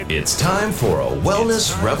It's time for a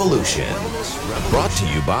Wellness Revolution. Brought to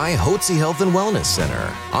you by Hotze Health and Wellness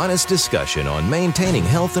Center. Honest discussion on maintaining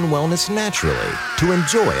health and wellness naturally to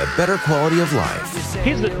enjoy a better quality of life.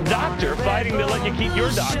 He's the doctor fighting to let you keep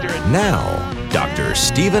your doctor. Now, Dr.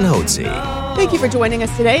 Stephen Hotze. Thank you for joining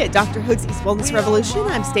us today at Dr. Hotze's Wellness Revolution.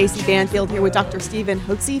 I'm Stacy Banfield here with Dr. Stephen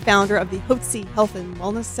Hotze, founder of the Hotze Health and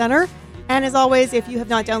Wellness Center. And as always, if you have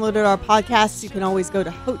not downloaded our podcasts, you can always go to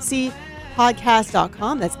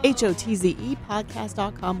hotzepodcast.com. That's HOTZE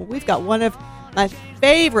podcast.com. Well, we've got one of my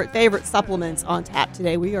favorite supplements on tap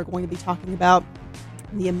today. We are going to be talking about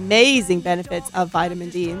the amazing benefits of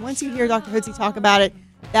vitamin D. And once you hear Dr. Hotze talk about it,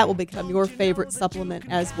 that will become your favorite supplement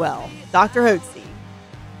as well. Dr. Hotze.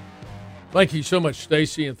 Thank you so much,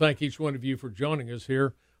 Stacy, and thank each one of you for joining us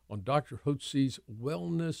here on Dr. Hotze's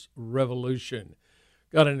Wellness Revolution.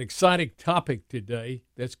 Got an exciting topic today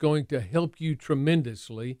that's going to help you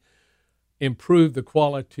tremendously improve the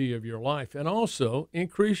quality of your life and also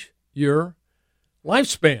increase your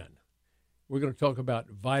lifespan. We're going to talk about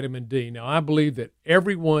vitamin D. Now, I believe that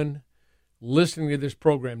everyone listening to this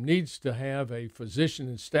program needs to have a physician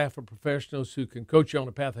and staff of professionals who can coach you on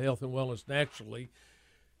the path of health and wellness naturally.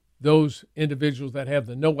 Those individuals that have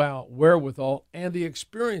the know-how, wherewithal, and the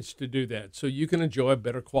experience to do that so you can enjoy a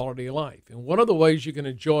better quality of life. And one of the ways you can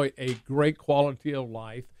enjoy a great quality of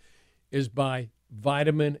life is by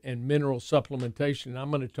vitamin and mineral supplementation.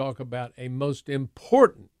 I'm going to talk about a most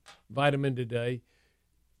important vitamin today,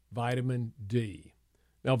 vitamin D.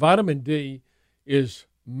 Now, vitamin D is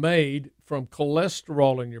made from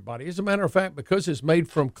cholesterol in your body. As a matter of fact, because it's made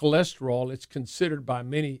from cholesterol, it's considered by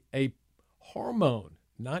many a hormone.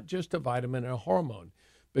 Not just a vitamin, a hormone,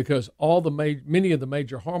 because many of the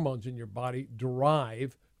major hormones in your body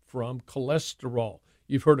derive from cholesterol.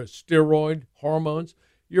 You've heard of steroid hormones.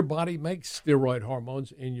 Your body makes steroid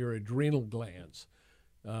hormones in your adrenal glands,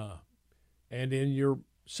 and in your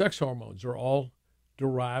sex hormones are all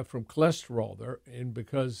derived from cholesterol. And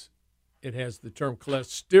because it has the term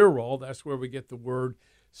cholesterol, that's where we get the word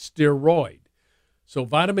steroid. So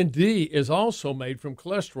vitamin D is also made from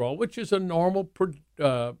cholesterol, which is a normal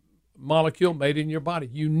molecule made in your body.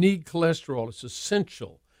 You need cholesterol. It's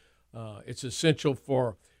essential. It's essential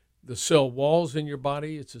for the cell walls in your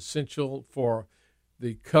body. It's essential for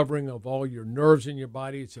the covering of all your nerves in your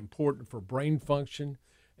body. It's important for brain function.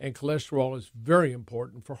 And cholesterol is very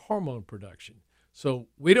important for hormone production. So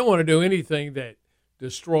we don't want to do anything that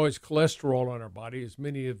destroys cholesterol in our body, as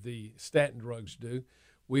many of the statin drugs do.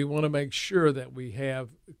 We want to make sure that we have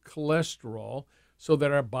cholesterol so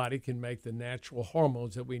that our body can make the natural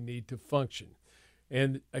hormones that we need to function.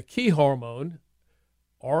 And a key hormone,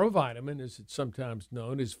 or a vitamin, as it's sometimes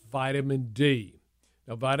known, is vitamin D.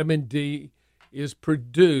 Now, vitamin D is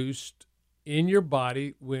produced in your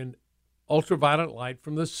body when ultraviolet light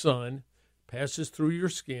from the sun passes through your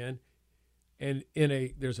skin, and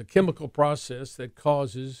there's a chemical process that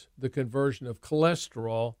causes the conversion of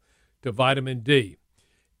cholesterol to vitamin D.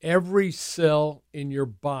 Every cell in your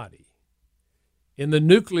body, in the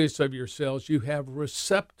nucleus of your cells, you have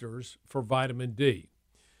receptors for vitamin D.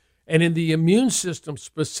 And in the immune system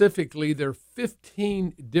specifically, there are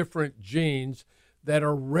 15 different genes that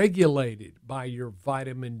are regulated by your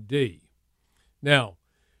vitamin D. Now,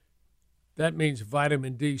 that means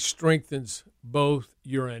vitamin D strengthens both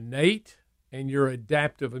your innate and your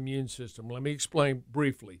adaptive immune system. Let me explain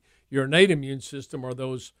briefly. Your innate immune system are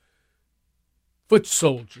those foot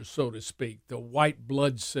soldiers, so to speak, the white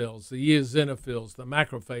blood cells, the eosinophils, the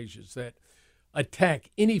macrophages that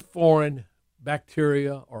attack any foreign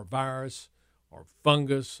bacteria or virus or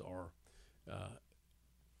fungus or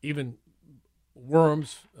even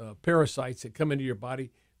worms, parasites that come into your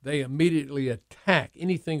body. They immediately attack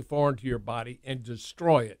anything foreign to your body and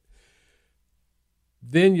destroy it.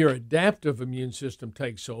 Then your adaptive immune system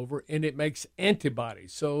takes over and it makes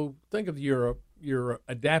antibodies. So think of your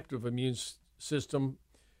adaptive immune system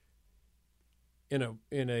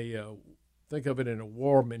think of it in a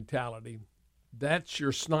war mentality. That's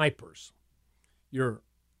your snipers. Your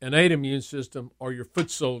innate immune system are your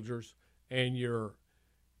foot soldiers, and your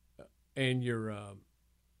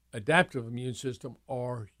adaptive immune system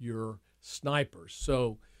are your snipers.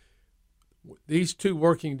 So these two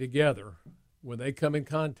working together, when they come in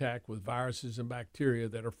contact with viruses and bacteria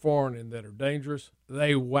that are foreign and that are dangerous,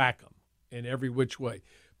 they whack them in every which way.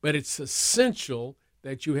 But it's essential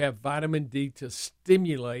that you have vitamin D to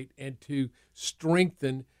stimulate and to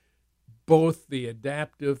strengthen both the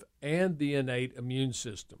adaptive and the innate immune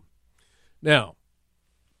system. Now,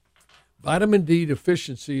 vitamin D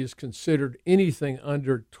deficiency is considered anything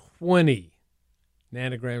under 20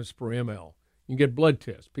 nanograms per ml. You can get blood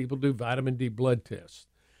tests. People do vitamin D blood tests.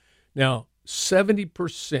 Now,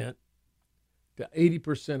 70% to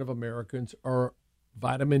 80% of Americans are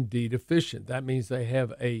vitamin D deficient. That means they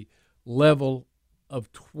have a level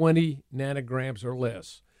of 20 nanograms or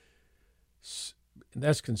less. And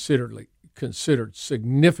that's considered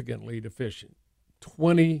significantly deficient.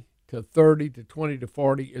 20 to 30 to 20 to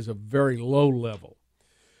 40 is a very low level.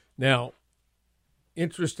 Now,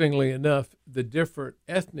 interestingly enough, the different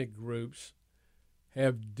ethnic groups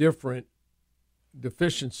have different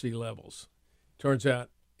deficiency levels. Turns out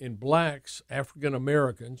in blacks, African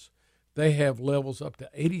Americans, they have levels up to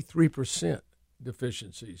 83%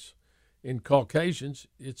 deficiencies. In Caucasians,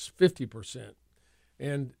 it's 50%.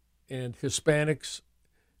 And Hispanics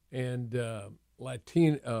and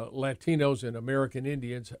Latinos and American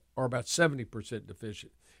Indians are about 70%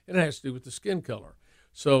 deficient. And it has to do with the skin color.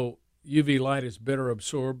 So UV light is better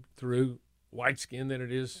absorbed through white skin than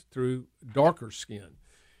it is through darker skin.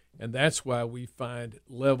 And that's why we find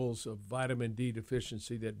levels of vitamin D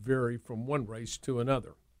deficiency that vary from one race to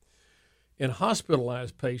another. In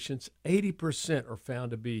hospitalized patients, 80% are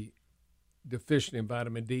found to be deficient in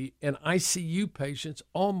vitamin D. In ICU patients,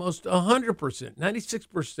 almost 100%,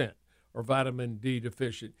 96% are vitamin D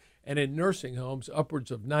deficient. And in nursing homes,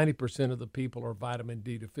 upwards of 90% of the people are vitamin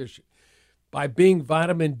D deficient. By being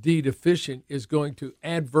vitamin D deficient is going to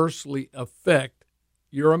adversely affect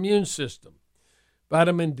your immune system.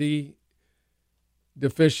 Vitamin D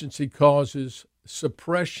deficiency causes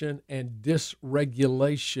suppression and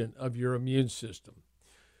dysregulation of your immune system.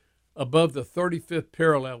 Above the 35th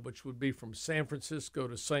parallel, which would be from San Francisco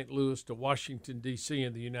to St. Louis to Washington, D.C.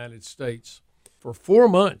 in the United States, for 4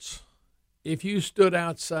 months, if you stood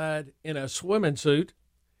outside in a swimming suit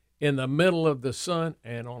in the middle of the sun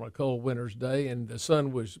and on a cold winter's day and the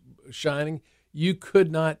sun was shining, you could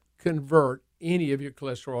not convert any of your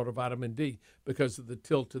cholesterol to vitamin D because of the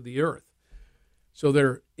tilt of the earth.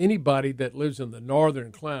 So anybody that lives in the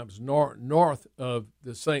northern climes, north of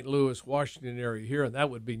the St. Louis, Washington area here, and that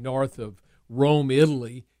would be north of Rome,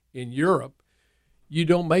 Italy, in Europe, you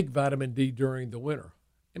don't make vitamin D during the winter.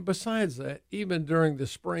 And besides that, even during the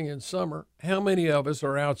spring and summer, how many of us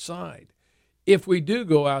are outside? If we do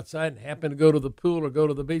go outside and happen to go to the pool or go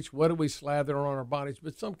to the beach, what do we slather on our bodies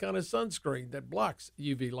but some kind of sunscreen that blocks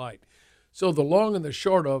UV light? So the long and the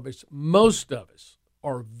short of it, most of us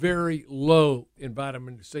are very low in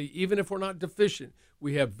vitamin C. Even if we're not deficient,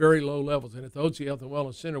 we have very low levels. And at the Hotze Health and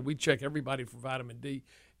Wellness Center, we check everybody for vitamin D,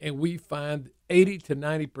 and we find 80 to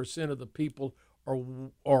 90% of the people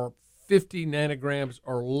are 50 nanograms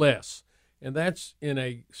or less. And that's in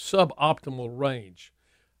a suboptimal range.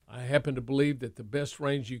 I happen to believe that the best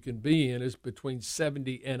range you can be in is between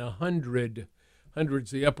 70 and 100. 100's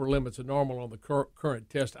the upper limits of normal on the current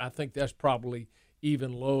test. I think that's probably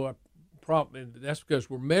even low. And that's because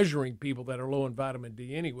we're measuring people that are low in vitamin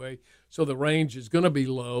D anyway. So the range is going to be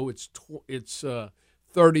low. It's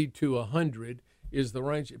 30 to 100 is the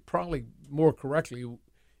range. Probably more correctly,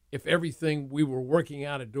 if everything we were working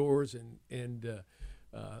out of doors and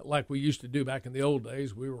like we used to do back in the old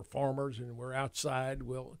days, we were farmers and we're outside.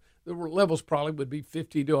 Well, the levels probably would be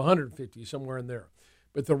 50 to 150, somewhere in there.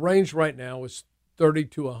 But the range right now is 30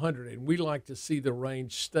 to 100, and we like to see the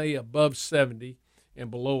range stay above 70 and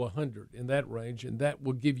below 100 in that range, and that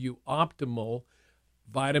will give you optimal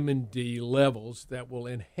vitamin D levels that will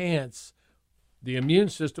enhance the immune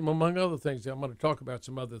system, among other things. I'm going to talk about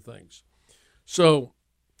some other things. So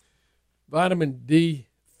vitamin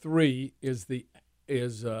D3 is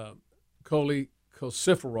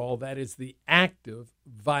cholecalciferol. That is the active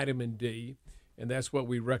vitamin D, and that's what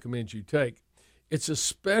we recommend you take.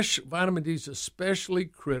 Vitamin D is especially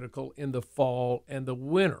critical in the fall and the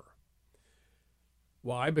winter.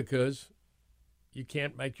 Why? Because you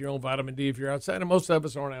can't make your own vitamin D if you're outside, and most of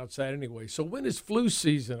us aren't outside anyway. So when does flu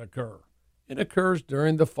season occur? It occurs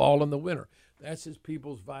during the fall and the winter. That's as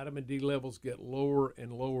people's vitamin D levels get lower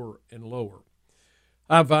and lower and lower.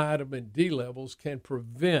 High vitamin D levels can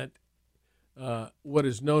prevent what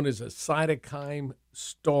is known as a cytokine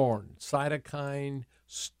storm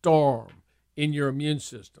in your immune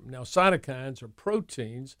system. Now, cytokines are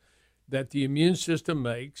proteins that the immune system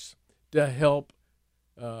makes to help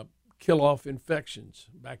kill off infections,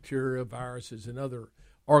 bacteria, viruses, and other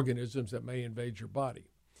organisms that may invade your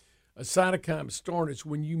body. A cytokine storm is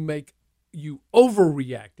when you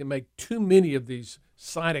overreact and make too many of these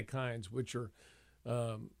cytokines, which are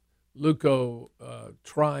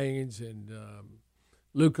leukotrienes and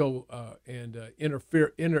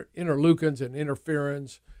interleukins and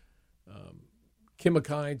interferons,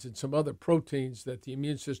 chemokines, and some other proteins that the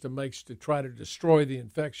immune system makes to try to destroy the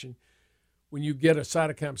infection. When you get a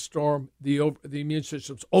cytokine storm, the immune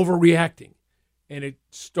system's overreacting, and it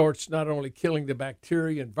starts not only killing the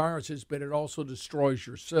bacteria and viruses, but it also destroys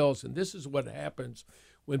your cells. And this is what happens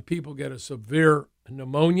when people get a severe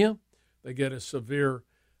pneumonia. They get a severe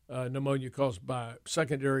pneumonia caused by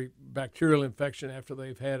secondary bacterial infection after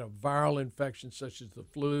they've had a viral infection such as the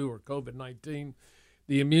flu or COVID-19.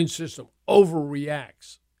 The immune system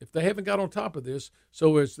overreacts. If they haven't got on top of this,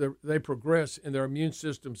 so as they progress and their immune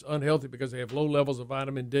system's unhealthy because they have low levels of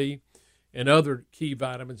vitamin D and other key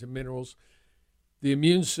vitamins and minerals, the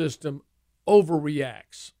immune system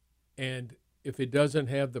overreacts. And if it doesn't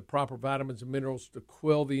have the proper vitamins and minerals to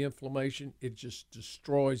quell the inflammation, it just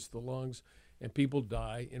destroys the lungs, and people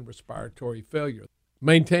die in respiratory failure.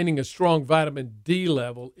 Maintaining a strong vitamin D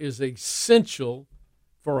level is essential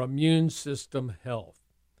for immune system health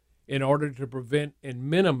in order to prevent and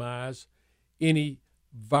minimize any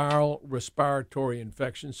viral respiratory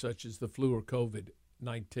infections such as the flu or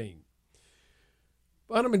COVID-19.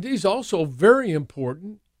 Vitamin D is also very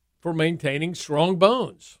important for maintaining strong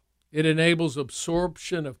bones. It enables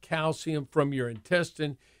absorption of calcium from your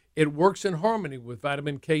intestine. It works in harmony with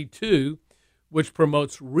vitamin K2, which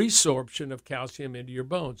promotes resorption of calcium into your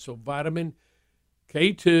bones. So vitamin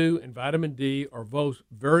K2 and vitamin D are both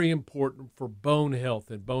very important for bone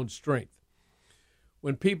health and bone strength.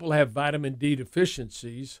 When people have vitamin D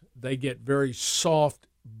deficiencies, they get very soft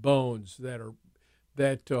bones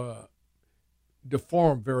that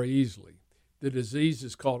deform very easily. The disease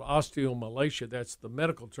is called osteomalacia. That's the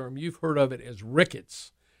medical term. You've heard of it as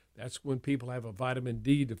rickets. That's when people have a vitamin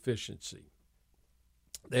D deficiency.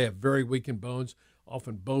 They have very weakened bones,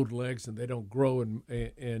 often bowed legs, and they don't grow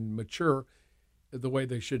and mature the way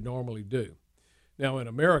they should normally do. Now, in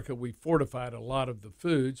America, we fortified a lot of the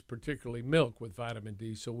foods, particularly milk, with vitamin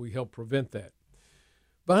D, so we help prevent that.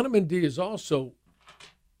 Vitamin D is also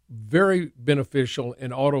very beneficial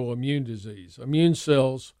in autoimmune disease. Immune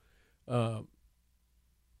cells in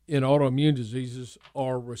autoimmune diseases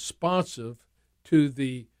are responsive to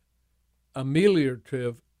the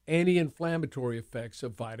ameliorative anti-inflammatory effects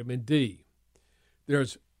of vitamin D.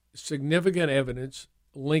 There's significant evidence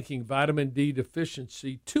linking vitamin D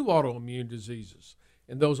deficiency to autoimmune diseases.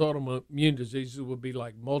 And those autoimmune diseases would be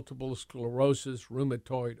like multiple sclerosis,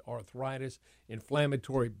 rheumatoid arthritis,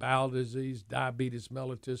 inflammatory bowel disease, diabetes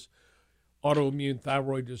mellitus, autoimmune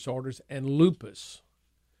thyroid disorders, and lupus.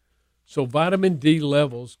 So vitamin D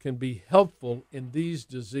levels can be helpful in these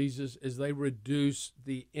diseases as they reduce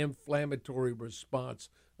the inflammatory response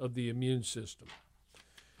of the immune system.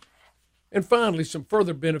 And finally, some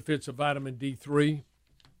further benefits of vitamin D3.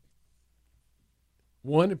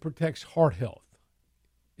 One, it protects heart health.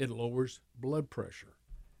 It lowers blood pressure.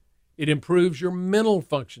 It improves your mental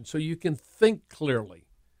function so you can think clearly.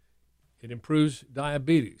 It improves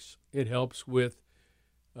diabetes. It helps with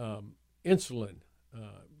insulin,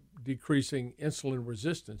 decreasing insulin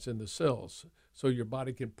resistance in the cells so your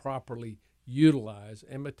body can properly utilize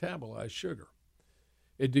and metabolize sugar.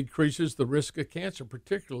 It decreases the risk of cancer,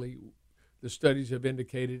 particularly the studies have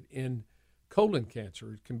indicated in colon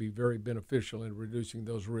cancer. It can be very beneficial in reducing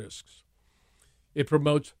those risks. It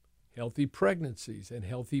promotes healthy pregnancies and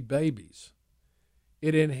healthy babies.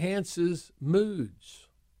 It enhances moods.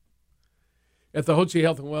 At the Hotze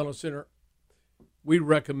Health and Wellness Center, we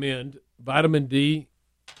recommend vitamin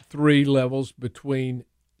D3 levels between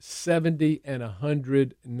 70 and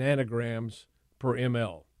 100 nanograms per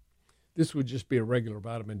ml. This would just be a regular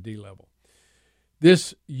vitamin D level.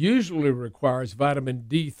 This usually requires vitamin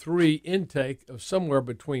D3 intake of somewhere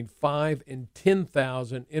between 5 and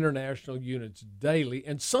 10,000 international units daily,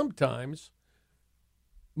 and sometimes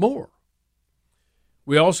more.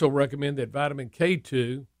 We also recommend that vitamin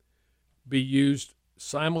K2 be used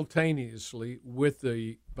simultaneously with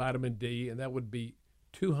the vitamin D, and that would be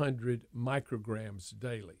 200 micrograms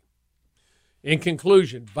daily. In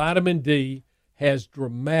conclusion, vitamin D has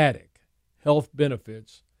dramatic health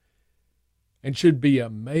benefits and should be a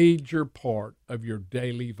major part of your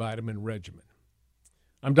daily vitamin regimen.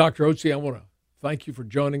 I'm Dr. Hotze. I want to thank you for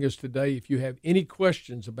joining us today. If you have any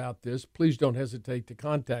questions about this, please don't hesitate to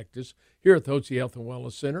contact us here at the Hotze Health and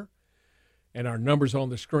Wellness Center. And our number's on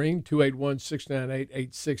the screen,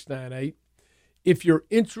 281-698-8698. If you're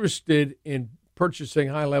interested in purchasing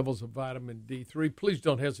high levels of vitamin D3, please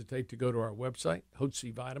don't hesitate to go to our website,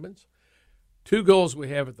 Hotze Vitamins. 2 goals we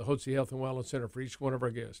have at the Hotze Health and Wellness Center for each one of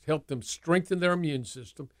our guests: help them strengthen their immune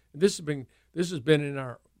system. And this has been in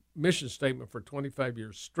our mission statement for 25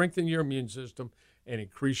 years: strengthen your immune system and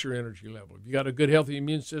increase your energy level. If you got a good, healthy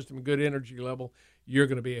immune system and good energy level, you're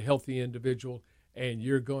going to be a healthy individual, and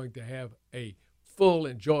you're going to have a full,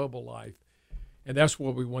 enjoyable life. And that's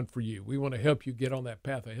what we want for you. We want to help you get on that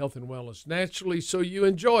path of health and wellness naturally so you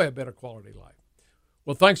enjoy a better quality life.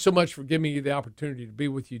 Well, thanks so much for giving me the opportunity to be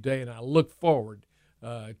with you today, and I look forward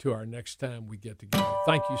to our next time we get together.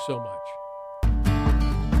 Thank you so much.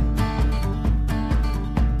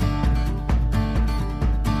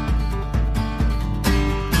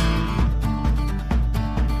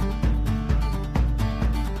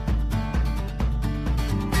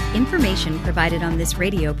 Information provided on this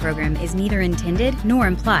radio program is neither intended nor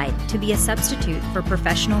implied to be a substitute for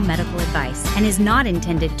professional medical advice and is not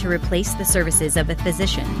intended to replace the services of a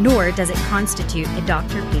physician, nor does it constitute a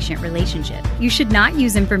doctor-patient relationship. You should not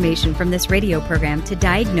use information from this radio program to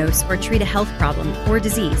diagnose or treat a health problem or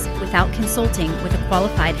disease without consulting with a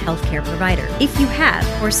qualified healthcare provider. If you have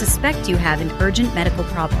or suspect you have an urgent medical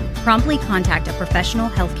problem, promptly contact a professional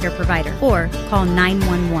healthcare provider or call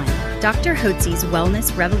 911. Dr. Hotze's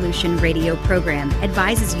Wellness Revolution radio program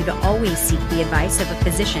advises you to always seek the advice of a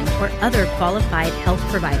physician or other qualified health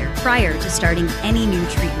provider prior to starting any new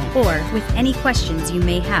treatment or with any questions you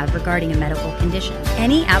may have regarding a medical condition.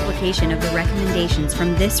 Any application of the recommendations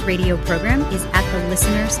from this radio program is at the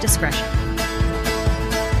listener's discretion.